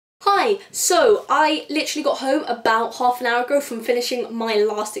Hi! So, I literally got home about half an hour ago from finishing my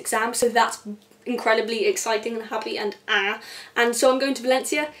last exam, so that's incredibly exciting and happy and so I'm going to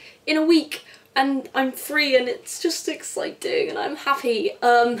Valencia in a week and I'm free and it's just exciting and I'm happy.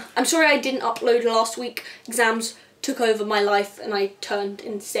 I'm sorry I didn't upload last week. Exams took over my life and I turned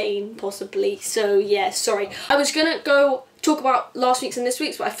insane possibly, so yeah, sorry. I was gonna go talk about last week's and this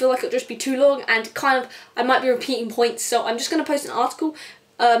week's, but I feel like it'll just be too long and kind of I might be repeating points, so I'm just gonna post an article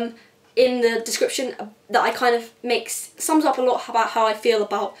in the description that I kind of sums up a lot about how I feel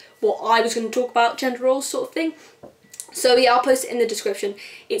about what I was going to talk about, gender roles sort of thing. So yeah, I'll post it in the description.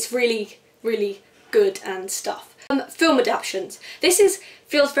 It's really, really good and stuff. Film adaptations. This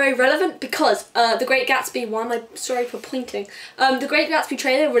feels very relevant because The Great Gatsby, why am I, sorry for pointing. The Great Gatsby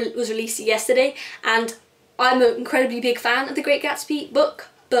trailer was released yesterday and I'm an incredibly big fan of The Great Gatsby book,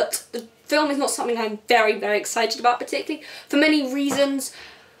 but the film is not something I'm very, very excited about particularly for many reasons.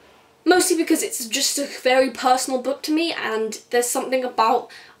 Mostly because it's just a very personal book to me and there's something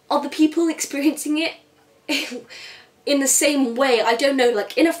about other people experiencing it in the same way. I don't know,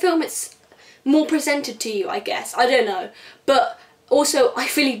 like in a film it's more presented to you, I guess. I don't know. But also I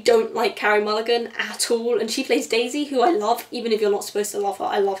really don't like Carey Mulligan at all, and she plays Daisy, who I love, even if you're not supposed to love her.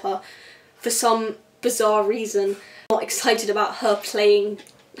 I love her for some bizarre reason. I'm not excited about her playing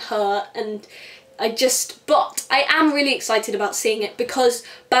her, and but I am really excited about seeing it because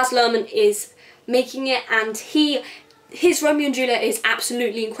Baz Luhrmann is making it and his Romeo and Juliet is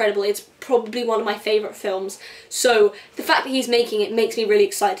absolutely incredible. It's probably one of my favourite films. So the fact that he's making it makes me really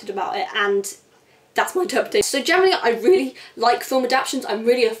excited about it, and that's my interpretation. So generally I really like film adaptations. I'm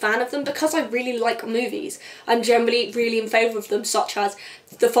really a fan of them because I really like movies. I'm generally really in favour of them, such as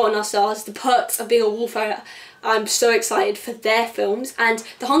The Fault in Our Stars, The Perks of Being a Wallflower. I'm so excited for their films, and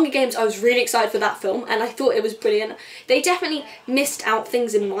The Hunger Games, I was really excited for that film and I thought it was brilliant. They definitely missed out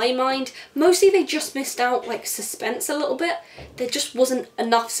things in my mind. Mostly they just missed out like suspense a little bit. There just wasn't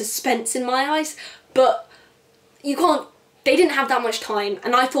enough suspense in my eyes, but they didn't have that much time,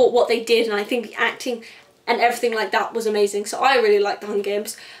 and I thought what they did, and I think the acting and everything like that was amazing, so I really liked The Hunger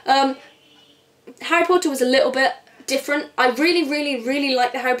Games. Harry Potter was a little bit different. I really, really, really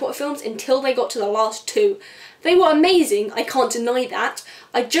liked the Harry Potter films until they got to the last two. They were amazing, I can't deny that.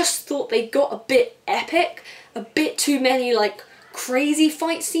 I just thought they got a bit epic, a bit too many like crazy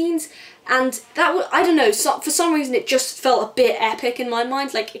fight scenes, and that was, I don't know, for some reason it just felt a bit epic in my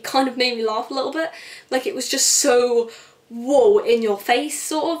mind. Like it kind of made me laugh a little bit. Like it was just so whoa, in your face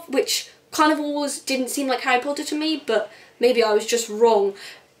sort of, which kind of always didn't seem like Harry Potter to me, but maybe I was just wrong.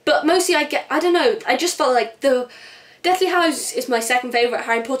 But mostly I don't know, I just felt like the Deathly Hallows is my second favourite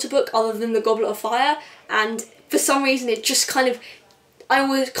Harry Potter book other than The Goblet of Fire, and for some reason it just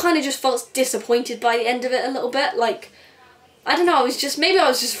I just felt disappointed by the end of it a little bit. Like, I don't know, maybe I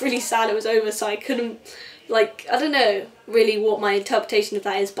was just really sad it was over, so I couldn't, like, I don't know really what my interpretation of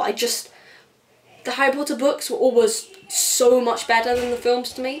that is, but the Harry Potter books were always so much better than the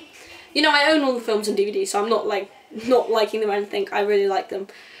films to me. You know, I own all the films on DVD, so I'm not liking them or anything. I really like them.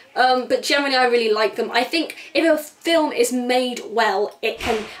 But generally I really like them. I think if a film is made well, it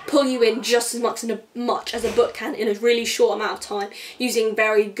can pull you in just as much as a book can in a really short amount of time using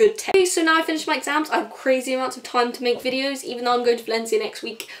very good tech. Okay, so now I finished my exams. I have crazy amounts of time to make videos, even though I'm going to Valencia next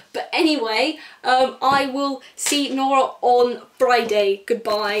week. But anyway, I will see Nora on Friday.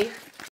 Goodbye.